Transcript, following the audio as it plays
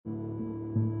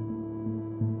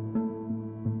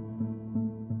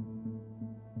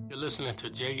listening to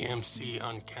JMC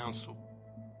Uncounseled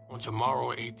on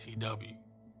Jamaro ATW.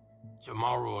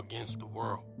 Jamaro against the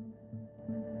world.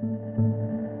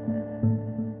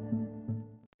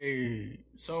 Hey,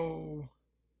 so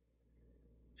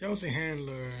Chelsea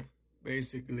Handler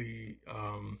basically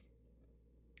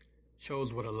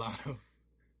shows what a lot of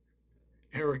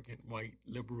arrogant white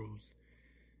liberals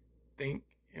think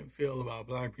and feel about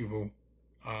black people.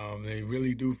 They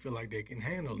really do feel like they can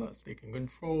handle us. They can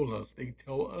control us. They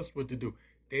tell us what to do.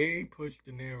 They push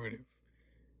the narrative.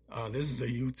 This is a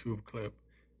YouTube clip.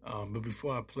 But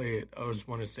before I play it, I just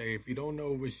want to say, if you don't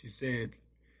know what she said,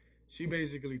 she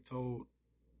basically told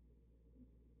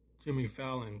Jimmy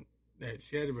Fallon that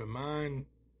she had to remind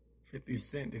 50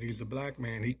 Cent that he's a black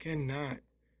man. He cannot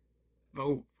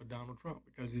vote for Donald Trump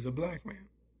because he's a black man.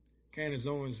 Candace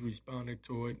Owens responded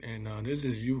to it, and this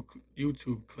is a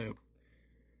YouTube clip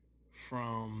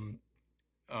from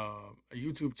a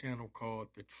YouTube channel called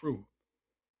The Truth.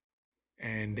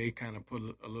 And they kind of put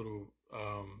a little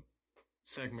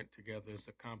segment together. It's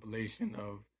a compilation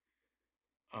of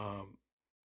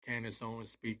Candace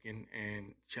Owens speaking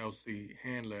and Chelsea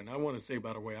Handler. And I want to say,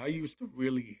 by the way, I used to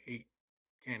really hate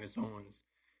Candace Owens.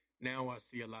 Now I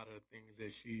see a lot of the things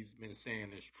that she's been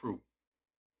saying is true.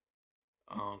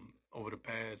 Over the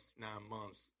past 9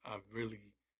 months, I've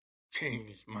really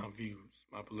changed my views,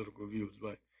 my political views.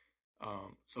 But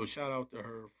so shout out to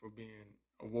her for being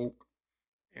awoke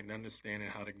and understanding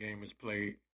how the game is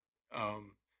played.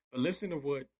 But listen to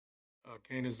what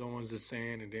Candace Owens is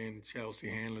saying, and then Chelsea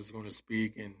Handler is going to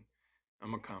speak, and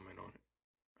I'm going to comment on it.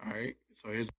 All right?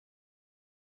 So here's...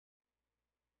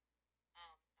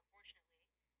 Unfortunately,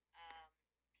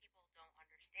 people don't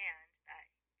understand that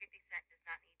 50 Cent does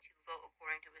not need to vote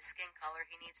according to his skin color.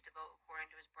 He needs to vote according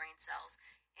to his brain cells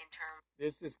in terms...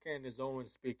 This is Candace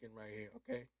Owens speaking right here,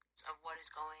 okay? ...of what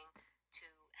is going to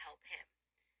help him.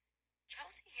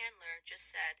 Chelsea Handler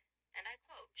just said, and I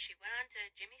quote, she went on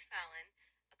to Jimmy Fallon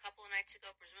a couple of nights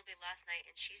ago, presumably last night,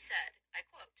 and she said, I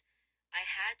quote, I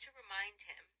had to remind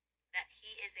him that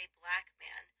he is a black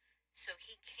man, so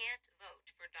he can't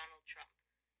vote for Donald Trump.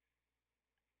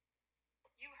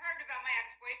 You heard about my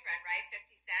ex-boyfriend, right,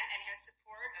 50 Cent, and his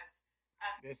support of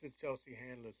This is Chelsea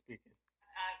Handler speaking.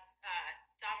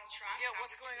 Donald Trump. Yeah,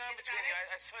 what's going on between you?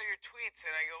 I saw your tweets,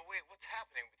 and I go, wait, what's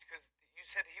happening? Because you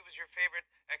said he was your favorite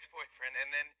ex-boyfriend, and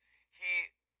then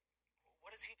what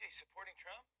does he do? Supporting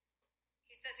Trump?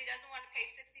 He says he doesn't want to pay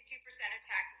 62% of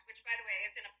taxes, which, by the way,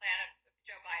 isn't a plan of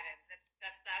Joe Biden's.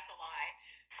 That's a lie.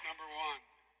 Number one,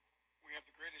 we have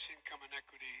the greatest income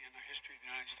inequity in the history of the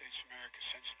United States of America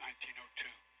since 1902.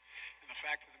 And the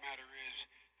fact of the matter is,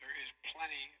 there is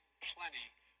plenty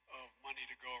of money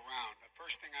to go around. The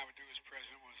first thing I would do as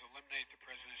president was eliminate the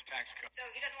president's tax cut. So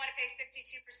he doesn't want to pay 62%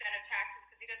 of taxes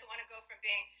because he doesn't want to go from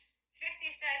being 50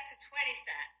 cent to 20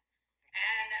 cent.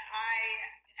 And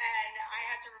I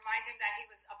had to remind him that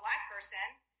he was a black person,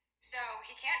 so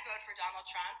he can't vote for Donald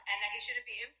Trump, and that he shouldn't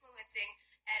be influencing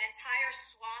an entire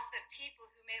swath of people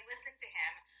who may listen to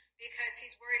him because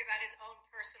he's worried about his own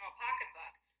personal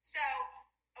pocketbook. So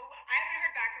I haven't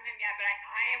heard back from him yet, but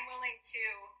I am willing to,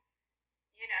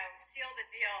 seal the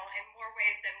deal in more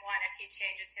ways than one if he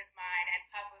changes his mind and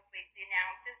publicly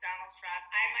denounces Donald Trump.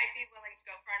 I might be willing to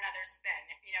go for another spin,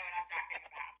 if you know what I'm talking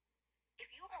about.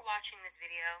 If you are watching this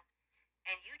video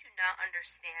and you do not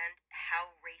understand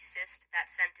how racist that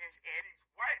sentence is... These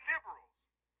white liberals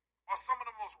are some of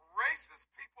the most racist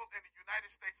people in the United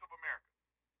States of America.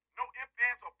 No ifs,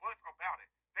 ands, or buts about it.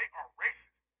 They are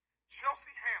racist.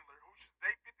 Chelsea Handler, who should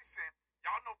date 50 Cent,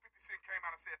 y'all know 50 Cent came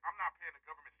out and said, I'm not paying the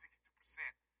government 62%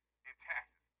 in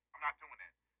taxes. I'm not doing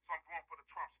that. So I'm going for the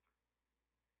Trumpster.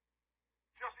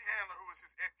 Chelsea Handler, who is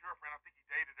his ex-girlfriend, I think he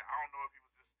dated her. I don't know if he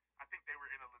was just... I think they were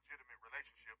in a legitimate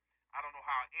relationship. I don't know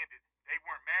how it ended. They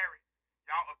weren't married.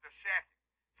 Y'all up there shacking.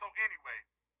 So anyway,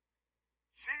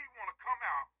 she want to come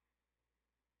out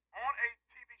on a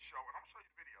TV show, and I'm going to show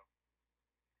you the video,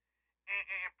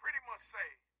 and pretty much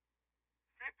say,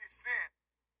 50 Cent,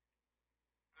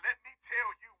 let me tell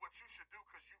you what you should do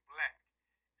because you black.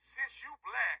 Since you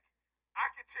black, I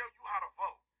can tell you how to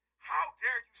vote. How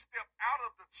dare you step out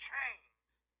of the chains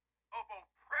of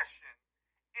oppression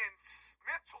in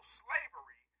mental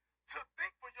slavery to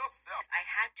think for yourself? I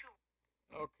had to...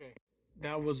 Okay.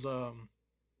 That was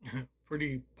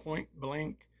pretty point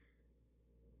blank.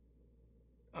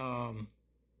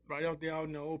 Right out there out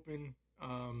in the open.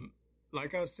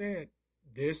 Like I said,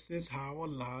 this is how a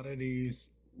lot of these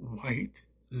white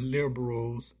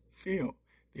liberals feel.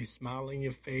 They smile in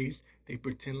your face. They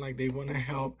pretend like they want to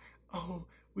help. Oh,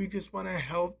 we just want to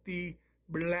help the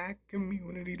black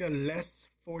community, the less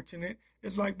fortunate.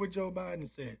 It's like what Joe Biden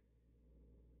said.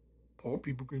 poor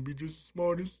people can be just as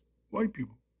smart as white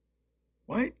people.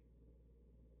 What?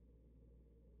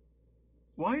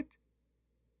 What?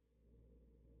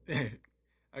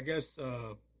 I guess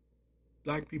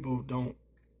black people don't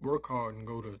work hard and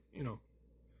go to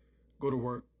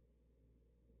work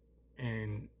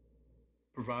and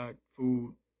provide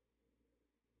food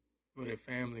for their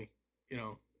family.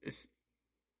 It's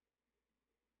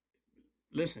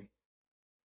listen.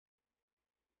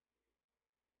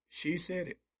 She said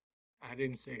it. I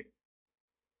didn't say it.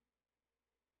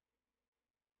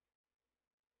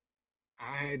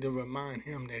 I had to remind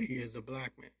him that he is a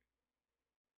black man.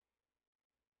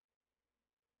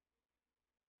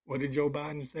 What did Joe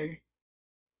Biden say?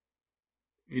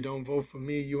 If you don't vote for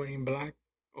me, you ain't black.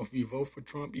 Or if you vote for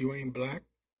Trump, you ain't black.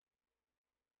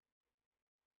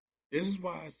 This is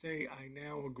why I say I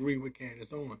now agree with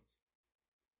Candace Owens.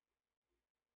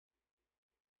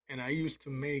 And I've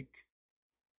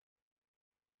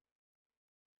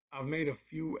made a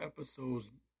few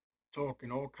episodes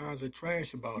talking all kinds of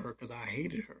trash about her because I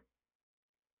hated her.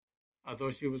 I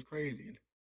thought she was crazy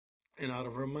and out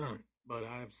of her mind. But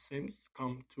I've since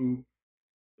come to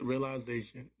the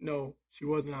realization, no, she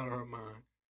wasn't out of her mind.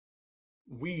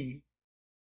 We,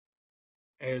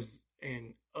 as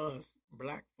in us,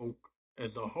 black folk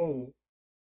as a whole,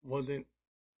 wasn't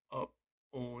up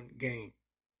on game.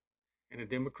 And the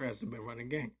Democrats have been running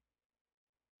game.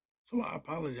 So I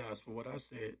apologize for what I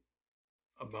said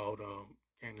about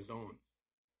Candace Owens.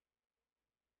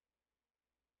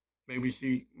 Maybe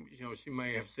she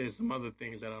may have said some other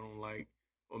things that I don't like,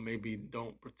 or maybe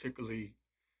don't particularly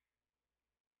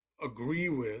agree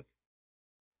with.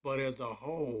 But as a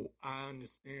whole, I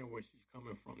understand where she's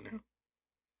coming from now.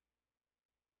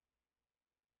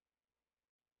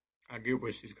 I get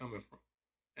where she's coming from.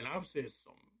 And I've said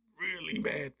some really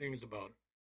bad things about her.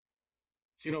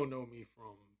 She don't know me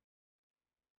from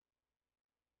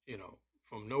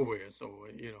nowhere. So,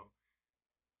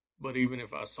 but even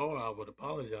if I saw her, I would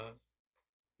apologize.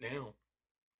 Now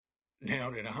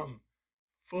that I'm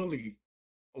fully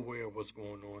aware of what's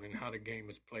going on and how the game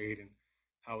is played and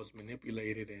how it's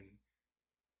manipulated and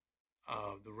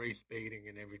the race baiting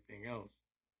and everything else.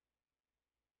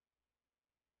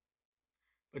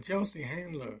 But Chelsea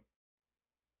Handler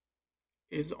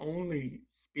is only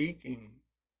speaking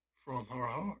from her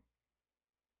heart.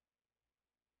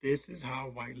 This is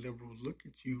how white liberals look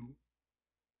at you.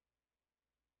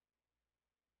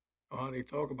 Or how they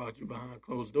talk about you behind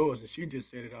closed doors. And she just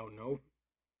said it out in the open.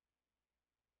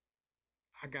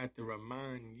 I got to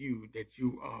remind you that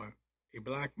you are a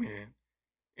black man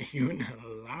and you're not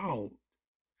allowed.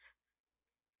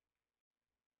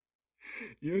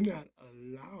 You're not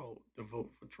allowed to vote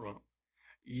for Trump.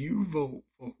 You vote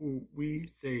for who we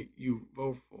say you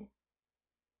vote for.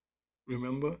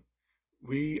 Remember,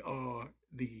 we are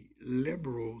the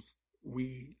liberals.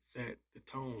 We set the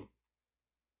tone.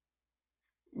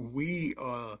 We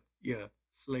are your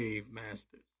slave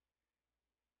masters.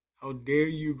 How dare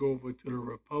you go over to the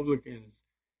Republicans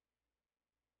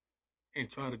and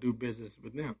try to do business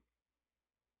with them?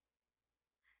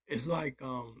 It's like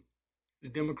the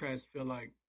Democrats feel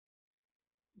like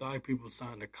black people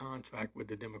signed a contract with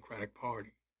the Democratic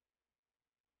Party.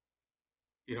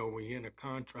 When you're in a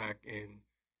contract and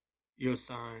you're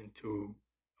signed to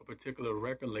a particular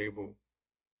record label,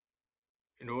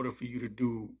 in order for you to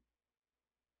do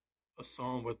a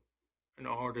song with an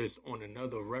artist on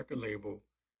another record label,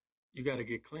 you got to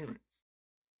get clearance.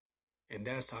 And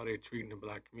that's how they're treating the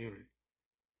black community.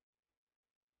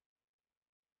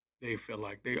 They feel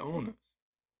like they own us.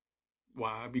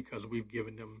 Why? Because we've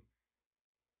given them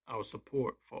our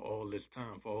support for all this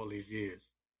time, for all these years.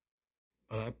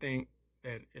 But I think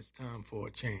that it's time for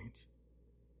a change.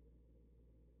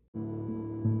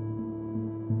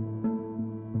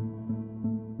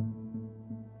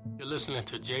 You're listening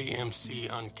to JMC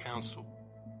Uncounseled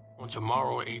on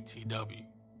Tomorrow ATW.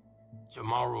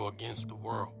 Tomorrow Against the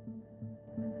World.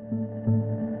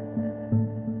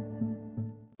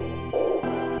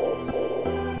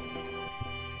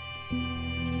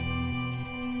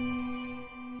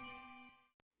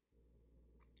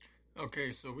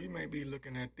 Okay, so we may be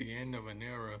looking at the end of an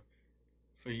era.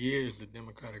 For years, the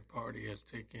Democratic Party has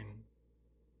taken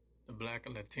the black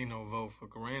and Latino vote for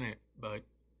granted, but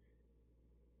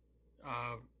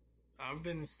I've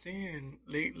been seeing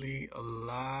lately a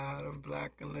lot of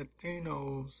black and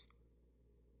Latinos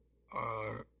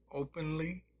are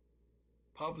openly,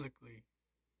 publicly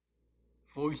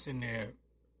voicing their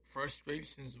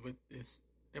frustrations with this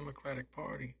Democratic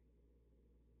Party.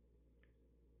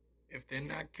 If they're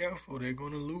not careful, they're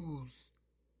going to lose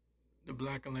the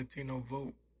black and Latino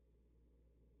vote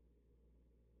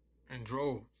in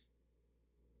droves.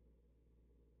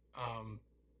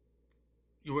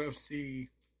 UFC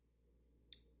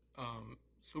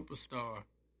superstar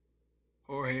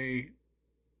Jorge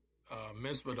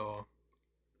Masvidal.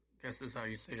 Guess that's how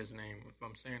you say his name. If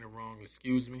I'm saying it wrong,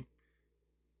 excuse me.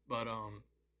 But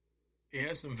he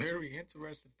has some very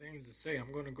interesting things to say.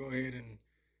 I'm going to go ahead and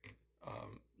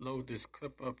load this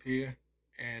clip up here,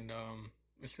 and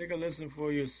let's take a listen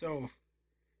for yourself.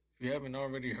 If you haven't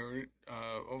already heard it,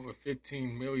 over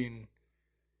 15 million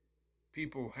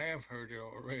people have heard it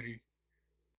already.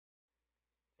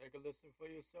 Take a listen for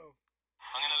yourself.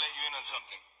 I'm going to let you in on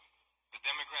something. The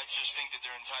Democrats just think that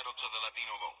they're entitled to the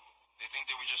Latino vote. They think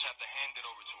that we just have to hand it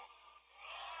over to them.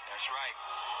 That's right.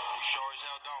 We sure as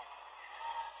hell don't.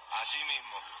 Así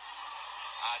mismo.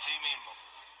 Así mismo.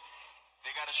 They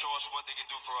got to show us what they can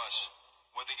do for us,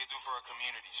 what they can do for our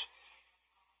communities.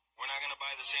 We're not going to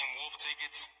buy the same wolf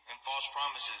tickets and false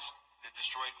promises that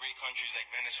destroyed great countries like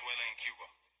Venezuela and Cuba.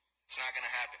 It's not going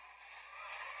to happen.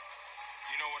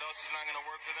 You know what else is not going to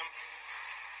work for them?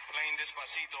 Playing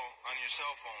Despacito on your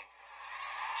cell phone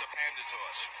to pander to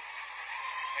us.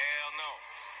 Hell no.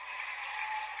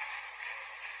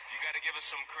 You got to give us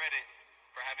some credit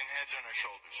for having heads on our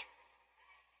shoulders.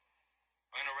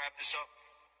 I'm going to wrap this up.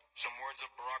 Some words of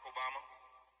Barack Obama.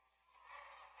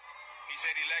 He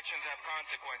said elections have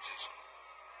consequences.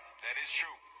 That is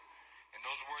true. And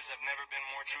those words have never been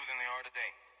more true than they are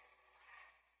today.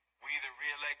 We either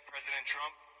re-elect President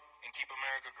Trump and keep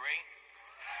America great.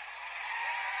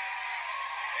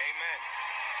 Amen.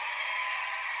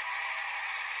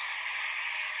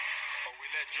 Or we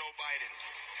let Joe Biden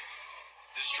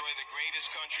destroy the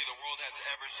greatest country the world has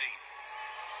ever seen.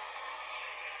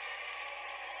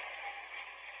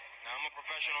 Now, I'm a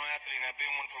professional athlete and I've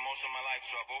been one for most of my life,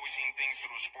 so I've always seen things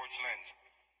through a sports lens.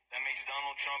 That makes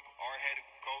Donald Trump our head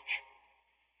coach.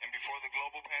 And before the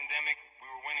global pandemic, we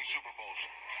were winning Super Bowls.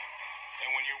 And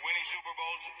when you're winning Super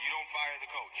Bowls, you don't fire the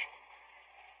coach.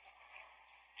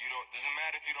 Doesn't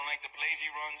matter if you don't like the plays he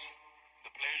runs,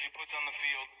 the players he puts on the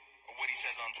field, or what he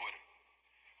says on Twitter.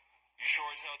 You sure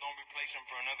as hell don't replace him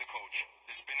for another coach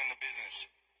that's been in the business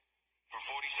for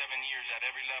 47 years at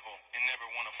every level and never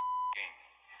won a game.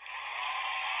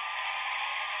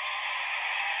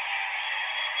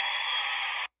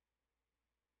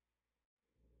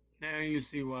 Now you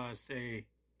see why I say,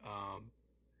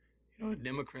 the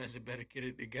Democrats had better get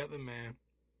it together, man.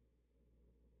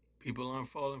 People aren't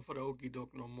falling for the okie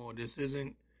doke no more. This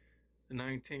isn't the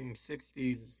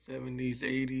 1960s, 70s,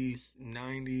 80s,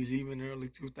 90s, even early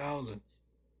 2000s.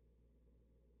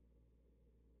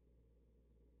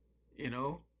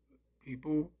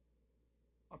 People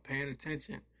are paying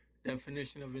attention.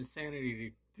 Definition of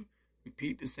insanity, to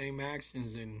repeat the same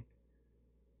actions and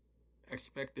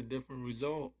expect a different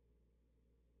result.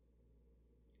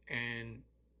 And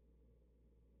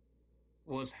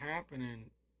what's happening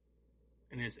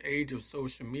in this age of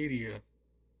social media,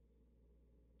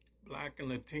 Black and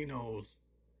Latinos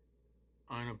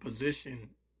are in a position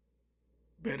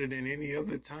better than any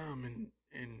other time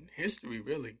in history,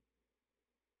 really,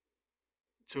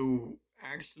 to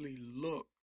actually look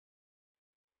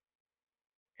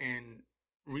and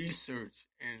research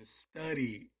and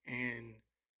study. And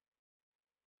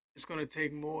it's going to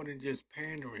take more than just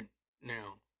pandering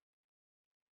now.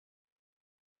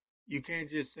 You can't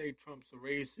just say Trump's a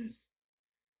racist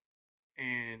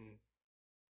and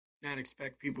not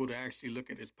expect people to actually look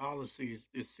at his policies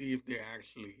to see if they're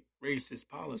actually racist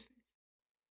policies.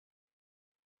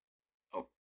 Oh,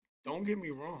 don't get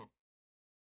me wrong.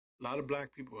 A lot of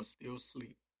black people are still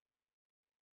asleep.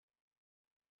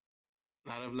 A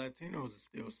lot of Latinos are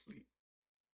still asleep.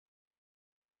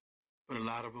 But a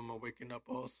lot of them are waking up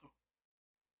also.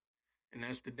 And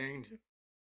that's the danger.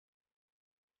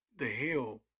 The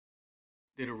Hill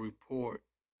did a report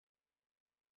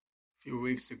a few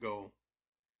weeks ago.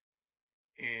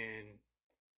 And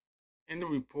in the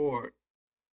report,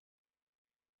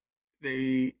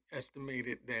 they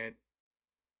estimated that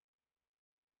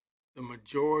the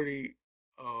majority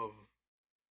of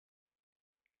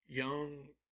young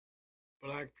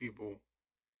black people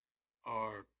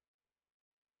are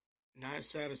not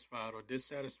satisfied or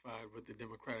dissatisfied with the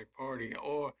Democratic Party,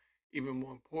 or even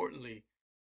more importantly,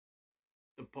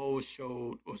 the polls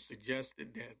showed or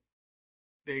suggested that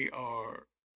they are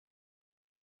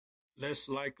less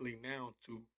likely now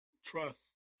to trust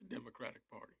the Democratic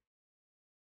Party.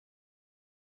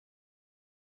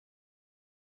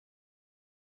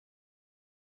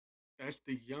 That's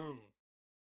the young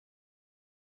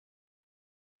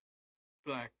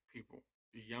black people,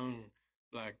 the young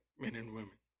black men and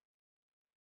women,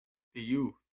 the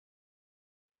youth.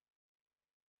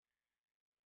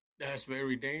 That's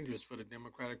very dangerous for the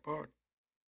Democratic Party.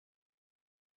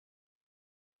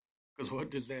 Because what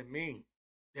does that mean?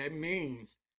 That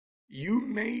means you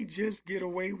may just get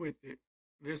away with it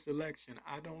this election.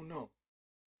 I don't know.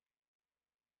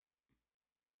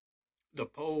 The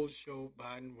polls show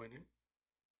Biden winning,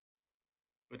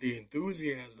 but the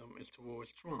enthusiasm is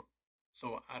towards Trump.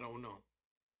 So I don't know.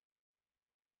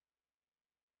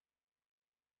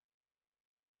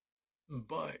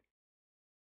 But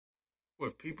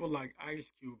with people like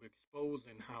Ice Cube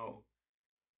exposing how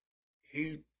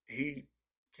he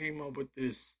came up with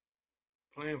this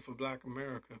plan for Black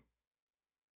America,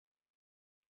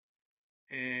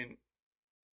 and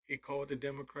he called the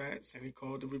Democrats and he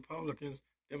called the Republicans.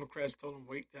 Democrats told him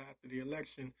wait till after the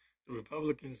election. The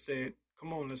Republicans said,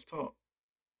 "Come on, let's talk."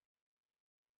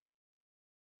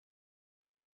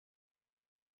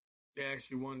 They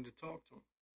actually wanted to talk to him.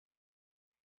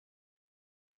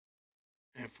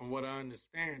 And from what I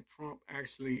understand, Trump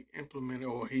actually implemented,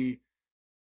 or he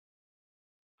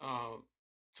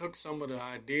took some of the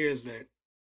ideas that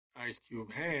Ice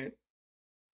Cube had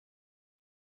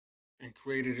and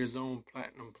created his own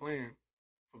platinum plan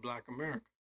for Black America.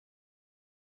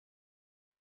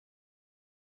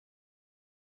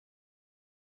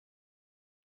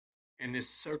 And it's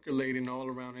circulating all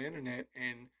around the internet,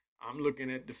 and I'm looking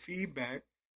at the feedback,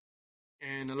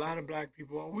 and a lot of Black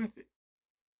people are with it.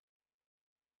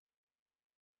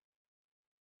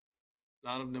 A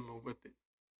lot of them are with it.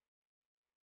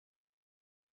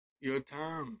 Your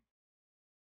time,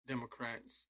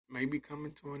 Democrats, may be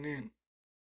coming to an end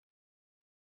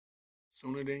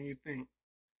sooner than you think.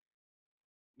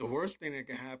 The worst thing that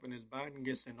can happen is Biden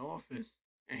gets in office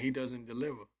and he doesn't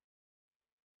deliver.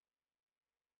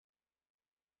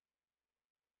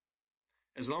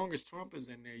 As long as Trump is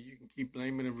in there, you can keep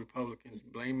blaming the Republicans,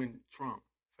 blaming Trump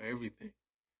for everything.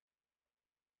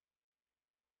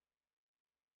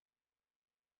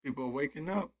 People are waking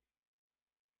up.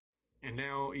 And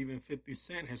now even 50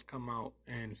 Cent has come out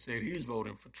and said he's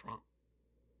voting for Trump.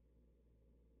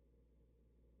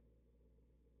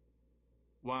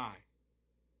 Why?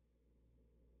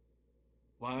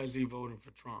 Why is he voting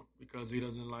for Trump? Because he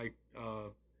doesn't like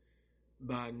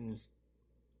Biden's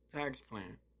tax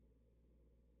plan.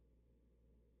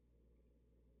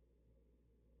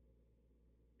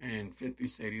 And 50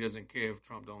 said he doesn't care if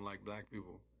Trump don't like Black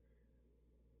people.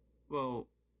 Well,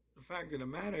 the fact of the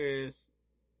matter is,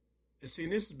 see,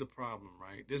 this is the problem,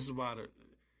 right? This is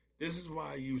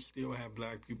why you still have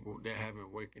Black people that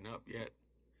haven't waken up yet.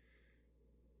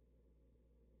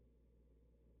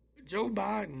 Joe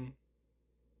Biden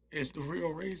is the real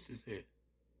racist here.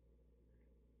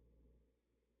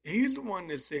 He's the one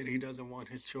that said he doesn't want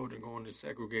his children going to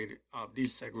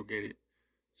desegregated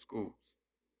schools.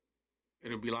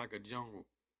 It'll be like a jungle.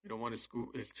 He don't want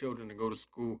his children to go to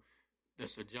school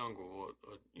that's a jungle, or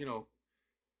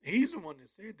he's the one that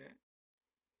said that.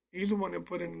 He's the one that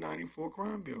put in the 94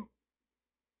 crime bill,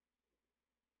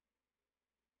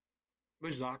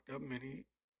 which locked up many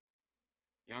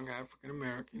young African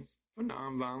Americans for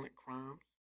nonviolent crimes,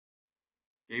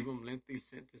 gave them lengthy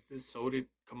sentences. So did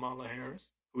Kamala Harris,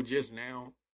 who just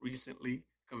now, recently,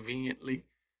 conveniently,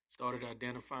 started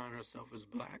identifying herself as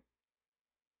Black.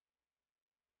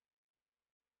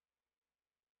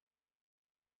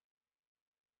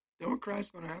 Democrats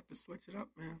going to have to switch it up,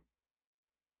 man.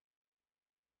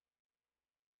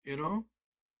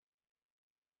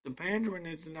 The pandering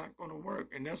is not going to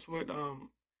work, and that's what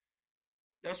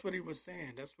he was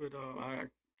saying. That's what I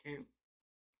can't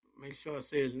make sure I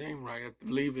say his name right. I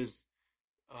believe it's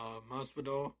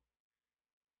Masvidal.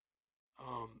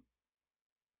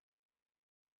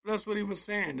 That's what he was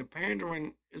saying. The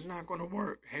pandering is not going to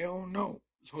work. Hell no,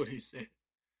 is what he said.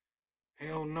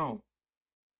 Hell no.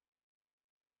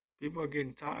 People are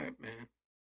getting tired, man.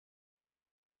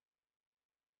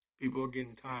 People are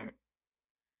getting tired.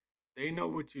 They know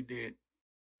what you did.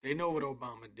 They know what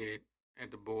Obama did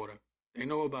at the border. They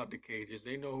know about the cages.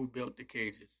 They know who built the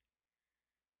cages.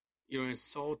 You're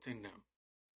insulting them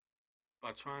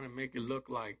by trying to make it look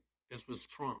like this was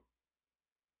Trump.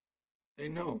 They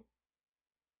know.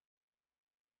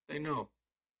 They know.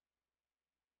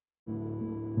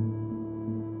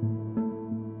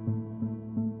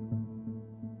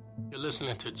 You're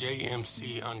listening to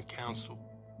JMC Uncounseled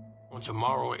on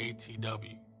Jamaro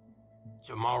ATW.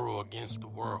 Jamaro Against the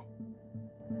World.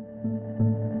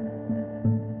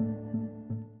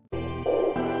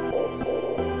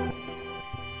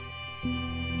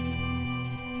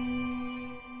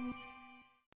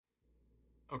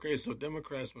 Okay, so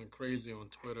Democrats went crazy on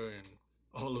Twitter and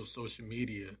all of social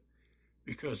media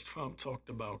because Trump talked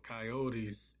about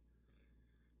coyotes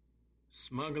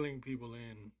smuggling people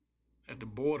in at the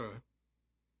border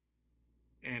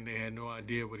and they had no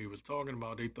idea what he was talking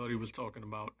about. They thought he was talking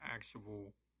about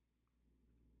actual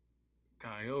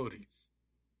coyotes,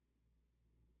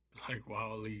 like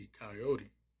Wile E.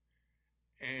 Coyote.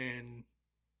 And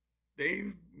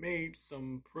they made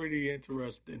some pretty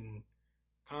interesting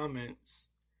comments.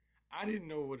 I didn't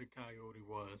know what a coyote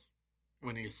was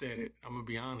when he said it. I'm going to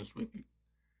be honest with you.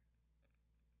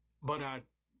 But I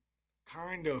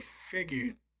kind of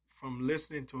figured from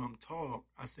listening to him talk,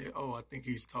 I said, oh, I think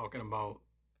he's talking about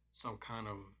some kind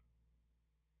of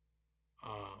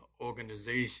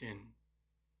organization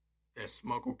that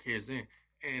smuggle kids in.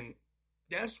 And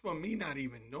that's for me not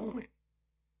even knowing.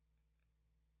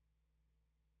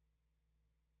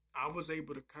 I was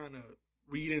able to kind of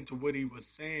read into what he was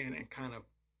saying and kind of,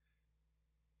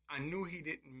 I knew he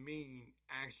didn't mean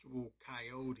actual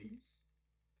coyotes.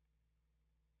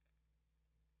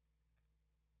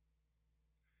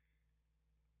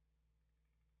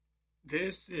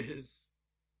 This is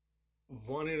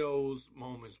one of those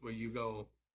moments where you go,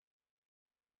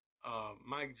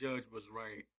 Mike Judge was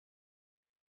right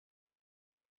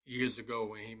years ago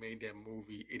when he made that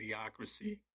movie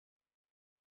Idiocracy,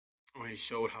 when he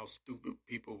showed how stupid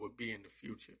people would be in the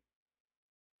future.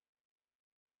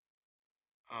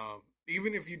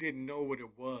 Even if you didn't know what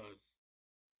it was,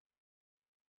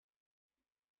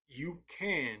 you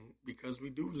can, because we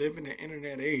do live in the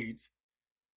internet age,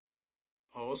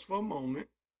 pause for a moment,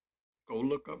 go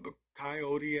look up a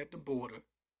coyote at the border,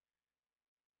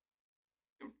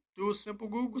 do a simple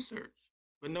Google search.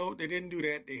 But no, they didn't do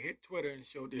that. They hit Twitter and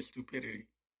showed their stupidity.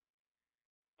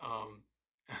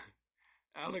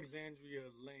 Alexandria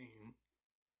Lane,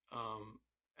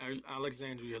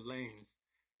 Alexandria Lanes,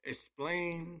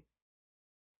 explain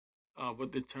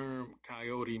what the term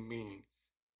coyote means.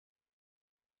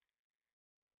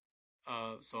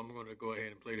 So I'm going to go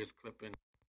ahead and play this clip in.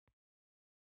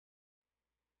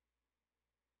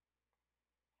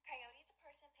 Coyote is a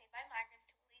person paid by migrants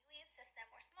to illegally assist them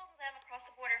or smuggle them across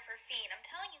the border for a fee. And I'm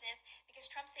telling you this because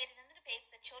Trump stated in the debates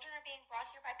that children are being brought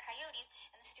here by coyotes,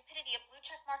 and the stupidity of blue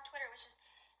checkmark Twitter was just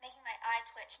making my eye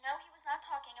twitch. No, he was not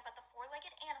talking about the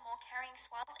four-legged animal carrying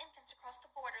swaddled infants across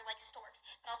the border like storks,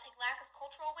 but I'll take lack of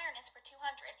cultural awareness for 200.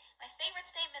 My favorite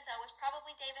statement, though, was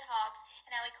probably David Hogg's,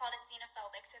 and how he called it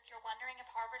xenophobic. So if you're wondering if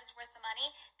Harvard is worth the money,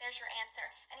 there's your answer.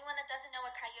 Anyone that doesn't know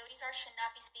what coyotes are should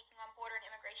not be speaking on border and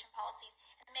immigration policies.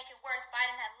 And to make it worse,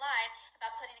 Biden had lied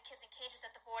about putting the kids in cages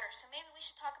at the border. So maybe we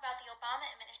should talk about the Obama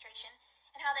administration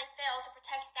and how they failed to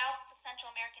protect thousands of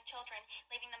Central American children,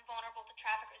 leaving them vulnerable to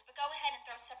traffickers. But go ahead and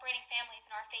throw separating families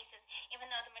in our faces, even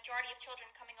though the majority of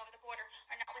children coming over the border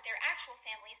are not with their actual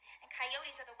families, and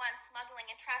coyotes are the ones smuggling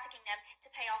and trafficking them to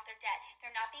pay off their debt.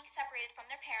 They're not being separated from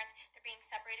their parents, they're being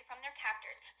separated from their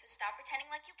captors. So stop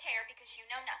pretending like you care, because you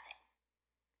know nothing.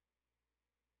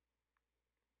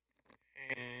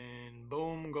 And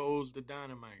boom goes the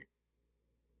dynamite.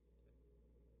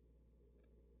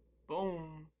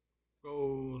 Boom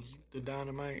goes the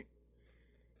dynamite.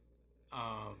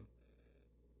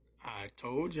 I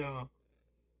told y'all.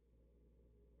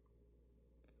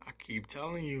 I keep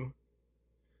telling you,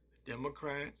 the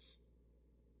Democrats,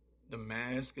 the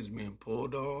mask is being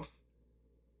pulled off.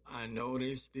 I know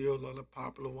they still are the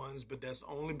popular ones, but that's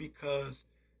only because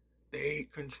they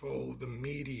control the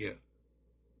media.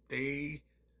 They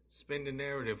spin the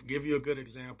narrative. Give you a good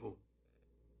example.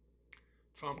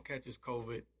 Trump catches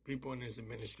COVID. People in his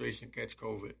administration catch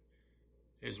COVID.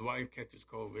 His wife catches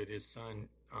COVID. His son,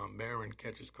 Barron,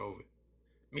 catches COVID.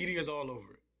 Media's all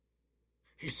over it.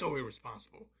 He's so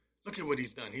irresponsible. Look at what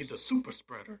he's done. He's a super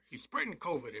spreader. He's spreading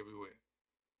COVID everywhere.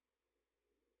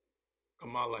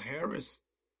 Kamala Harris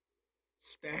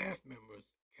staff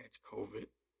members catch COVID.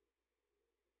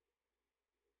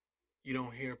 You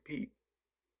don't hear Pete.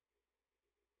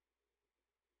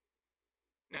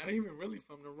 Not even really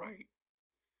from the right.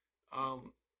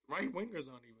 Right-wingers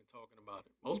aren't even talking about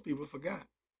it. Most people forgot.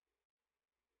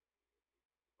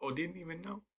 Or didn't even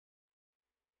know.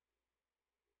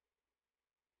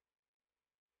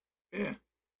 Yeah.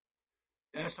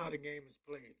 That's how the game is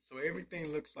played. So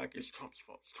everything looks like it's Trump's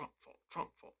fault. It's Trump's fault.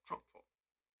 Trump's fault. Trump's fault.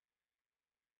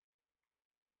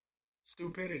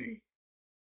 Stupidity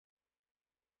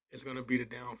is going to be the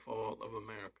downfall of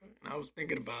America. And I was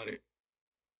thinking about it.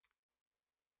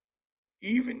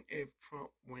 Even if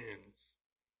Trump wins,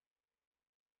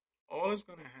 all that's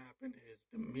going to happen is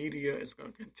the media is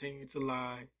going to continue to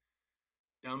lie.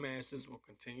 Dumbasses will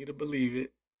continue to believe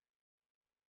it.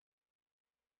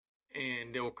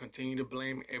 And they'll continue to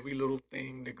blame every little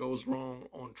thing that goes wrong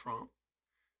on Trump.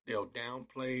 They'll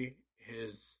downplay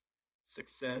his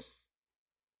success.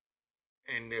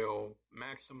 And they'll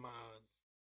maximize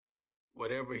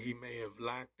whatever he may have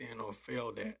lacked in or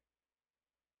failed at.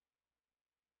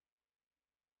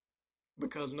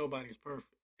 Because nobody's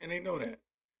perfect. And they know that.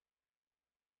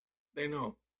 They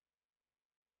know.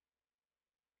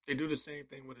 They do the same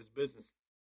thing with his business.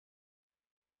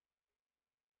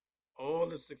 All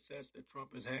the success that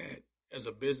Trump has had as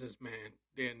a businessman,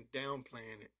 they're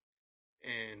downplaying it.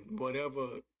 And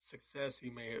whatever success he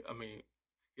may,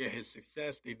 his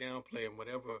success, they downplay, and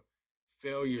whatever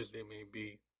failures they may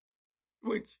be,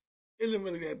 which isn't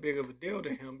really that big of a deal to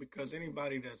him, because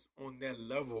anybody that's on that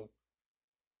level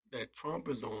that Trump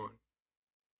is on,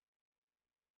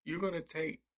 you're going to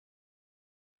take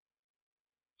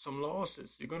some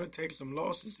losses. You're going to take some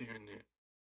losses here and there.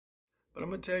 But I'm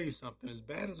going to tell you something. As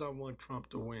bad as I want Trump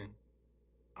to win,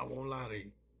 I won't lie to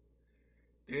you.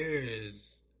 There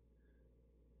is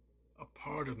a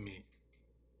part of me,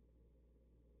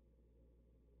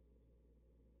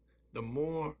 the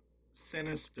more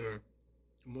sinister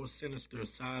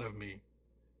side of me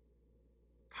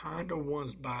kind of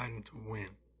wants Biden to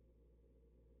win.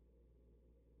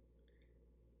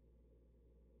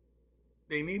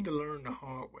 They need to learn the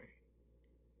hard way.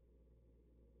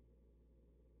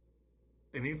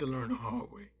 They need to learn the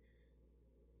hard way.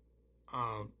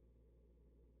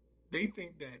 They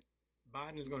think that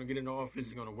Biden is going to get in office,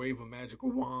 he's going to wave a magical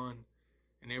wand,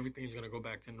 and everything's going to go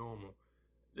back to normal.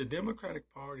 The Democratic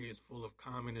Party is full of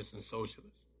communists and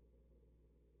socialists.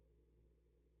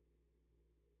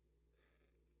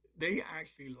 They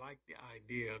actually like the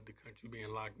idea of the country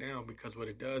being locked down, because what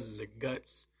it does is it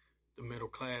guts the middle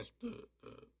class, the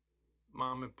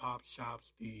mom and pop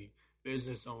shops, the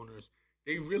business owners.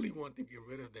 They really want to get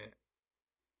rid of that.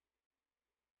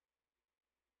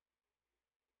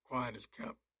 Quiet is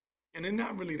kept. And they're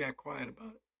not really that quiet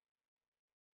about it.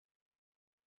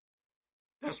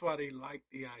 That's why they like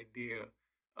the idea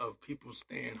of people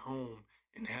staying home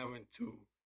and having to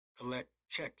collect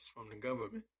checks from the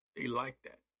government. They like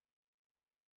that.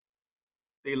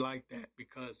 They like that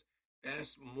because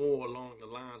that's more along the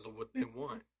lines of what they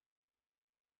want.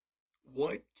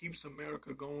 What keeps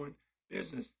America going?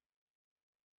 Business.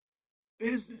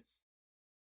 Business.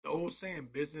 The old saying,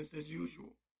 business as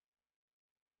usual.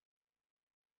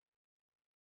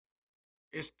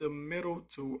 It's the middle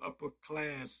to upper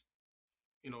class,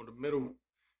 the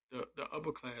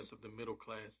upper class of the middle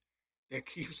class that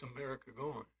keeps America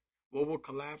going. What will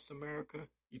collapse America?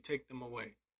 You take them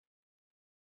away.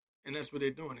 And that's what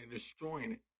they're doing. They're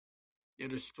destroying it. They're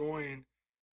destroying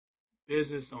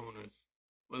business owners,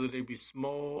 whether they be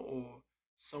small or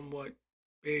somewhat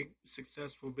big,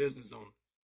 successful business owners.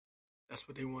 That's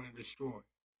what they want to destroy.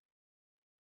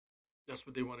 That's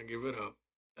what they want to get rid of.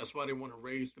 That's why they want to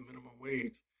raise the minimum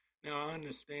wage. Now, I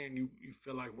understand you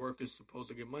feel like work is supposed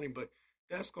to get money, but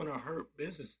that's going to hurt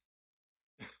business.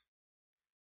 It's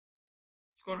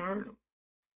going to hurt them.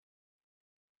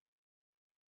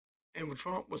 And what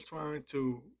Trump was trying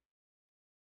to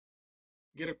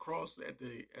get across at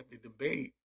the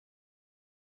debate,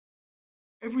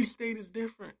 every state is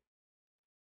different.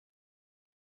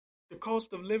 The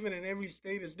cost of living in every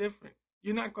state is different.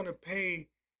 You're not going to pay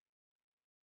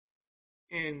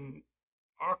in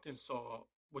Arkansas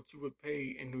what you would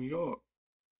pay in New York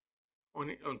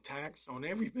on tax, on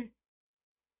everything.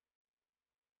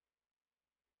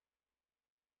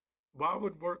 Why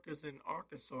would workers in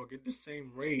Arkansas get the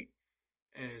same rate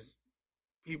as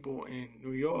people in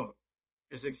New York?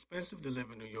 It's expensive to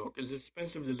live in New York. It's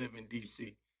expensive to live in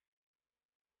D.C.,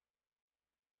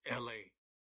 L.A.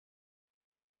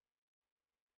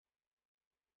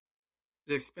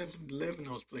 It's expensive to live in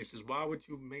those places. Why would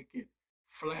you make it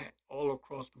flat all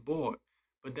across the board?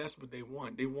 But that's what they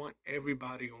want. They want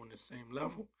everybody on the same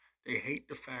level. They hate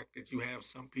the fact that you have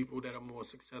some people that are more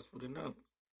successful than others.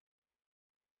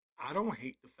 I don't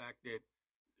hate the fact that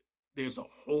there's a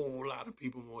whole lot of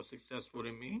people more successful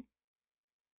than me.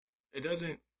 It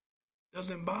doesn't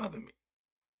bother me.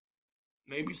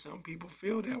 Maybe some people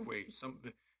feel that way. Some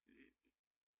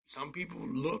people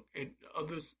look at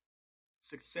others'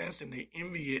 success and they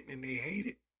envy it and they hate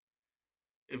it.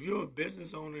 If you're a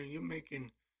business owner and you're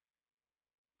making,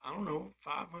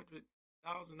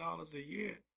 $500,000 a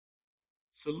year,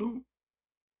 salute.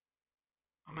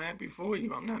 I'm happy for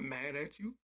you. I'm not mad at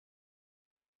you.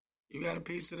 You got a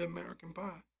piece of the American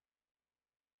pie.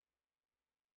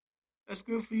 That's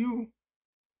good for you.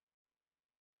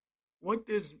 What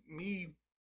does me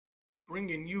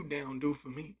bringing you down do for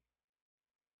me?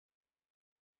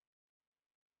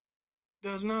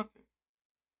 Does nothing.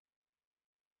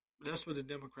 But that's what the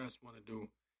Democrats want to do.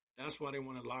 That's why they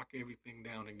want to lock everything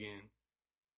down again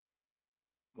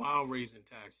while raising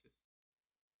taxes,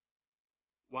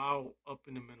 while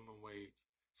upping the minimum wage,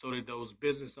 so that those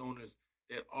business owners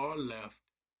that are left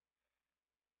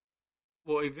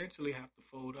will eventually have to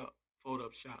fold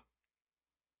up shop.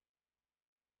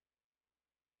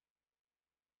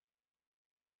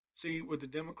 See, what the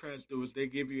Democrats do is they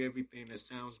give you everything that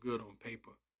sounds good on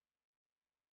paper.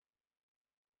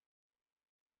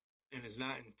 And it's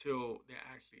not until they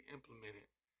actually implement it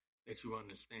that you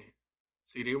understand.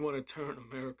 See, they want to turn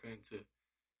America into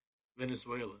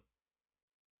Venezuela.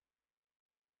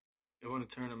 They want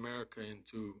to turn America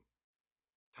into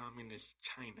communist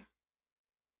China.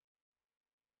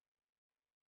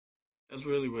 That's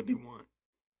really what they want.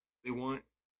 They want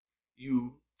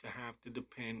you to have to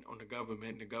depend on the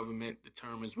government. The government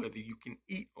determines whether you can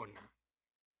eat or not.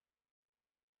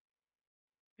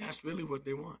 That's really what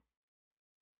they want.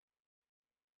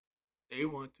 They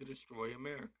want to destroy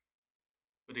America.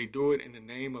 But they do it in the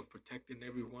name of protecting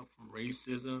everyone from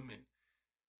racism and,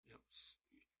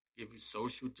 give you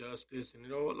social justice. And,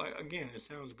 again, it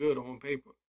sounds good on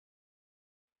paper.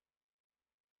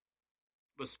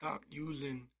 But stop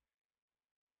using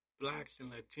blacks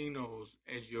and Latinos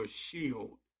as your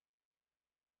shield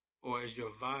or as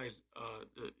your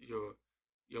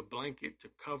your blanket to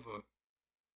cover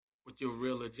what your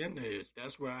real agenda is.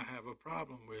 That's where I have a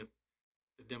problem with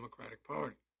the Democratic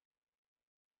Party.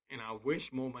 And I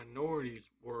wish more minorities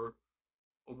were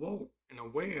awoke and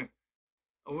aware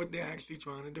of what they're actually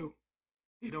trying to do.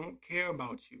 They don't care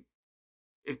about you.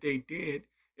 If they did,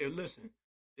 listen,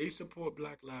 they support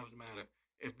Black Lives Matter.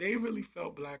 If they really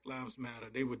felt Black Lives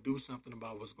Matter, they would do something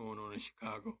about what's going on in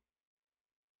Chicago.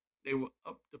 They would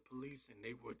up the police and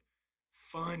they would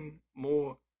fund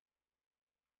more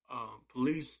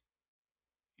police.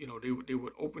 They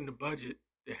would open the budget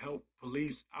to help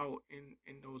police out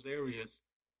in those areas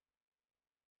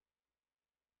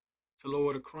to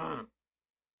lower the crime.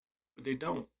 But they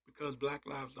don't, because Black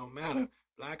lives don't matter.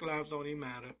 Black lives only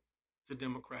matter to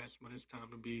Democrats when it's time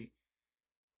to be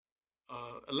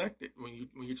elected, when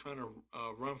you're trying to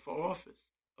run for office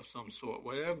of some sort,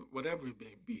 whatever it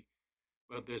may be,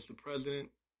 whether it's the presidency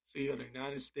of the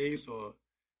United States or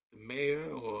the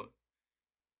mayor or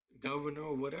the governor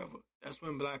or whatever. That's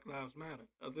when Black lives matter.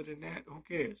 Other than that, who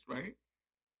cares, right?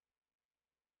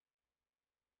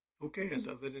 Who cares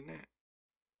other than that?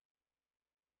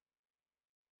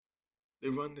 They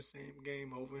run the same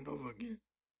game over and over again.